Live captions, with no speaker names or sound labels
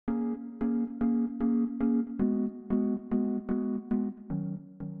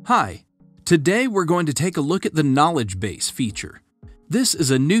Hi, today we're going to take a look at the Knowledge Base feature. This is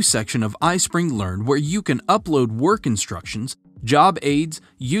a new section of iSpring Learn where you can upload work instructions, job aids,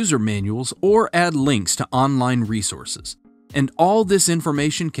 user manuals, or add links to online resources. And all this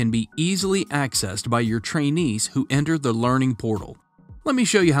information can be easily accessed by your trainees who enter the Learning portal. Let me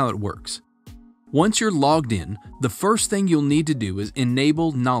show you how it works. Once you're logged in, the first thing you'll need to do is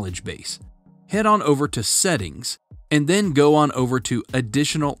enable Knowledge Base. Head on over to Settings, and then go on over to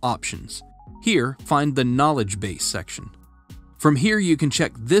Additional Options. Here, find the Knowledge Base section. From here, you can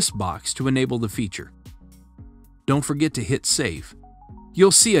check this box to enable the feature. Don't forget to hit Save.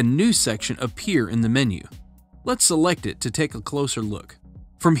 You'll see a new section appear in the menu. Let's select it to take a closer look.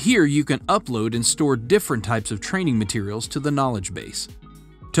 From here, you can upload and store different types of training materials to the Knowledge Base.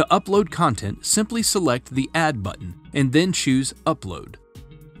 To upload content, simply select the Add button and then choose Upload.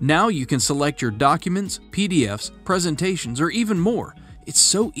 Now you can select your documents, PDFs, presentations, or even more. It's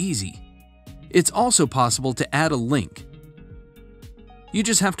so easy. It's also possible to add a link. You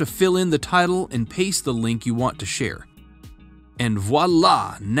just have to fill in the title and paste the link you want to share. And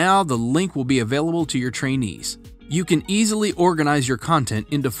voila! Now the link will be available to your trainees. You can easily organize your content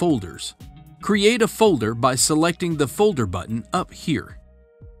into folders. Create a folder by selecting the Folder button up here.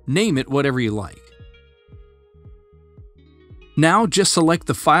 Name it whatever you like. Now just select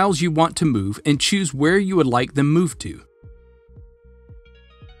the files you want to move and choose where you would like them moved to.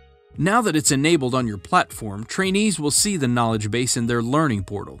 Now that it's enabled on your platform, trainees will see the Knowledge Base in their Learning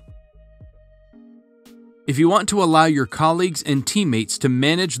portal. If you want to allow your colleagues and teammates to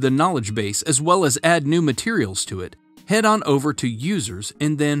manage the Knowledge Base as well as add new materials to it, head on over to Users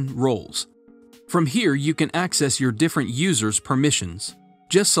and then Roles. From here, you can access your different users' permissions.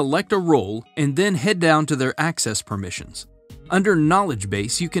 Just select a role and then head down to their access permissions. Under Knowledge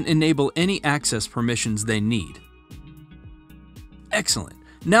Base, you can enable any access permissions they need. Excellent!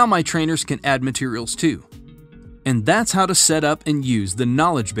 Now my trainers can add materials too. And that's how to set up and use the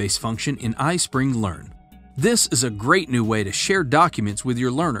Knowledge Base function in iSpring Learn. This is a great new way to share documents with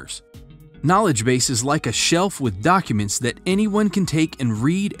your learners. Knowledge Base is like a shelf with documents that anyone can take and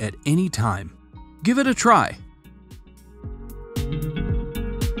read at any time. Give it a try.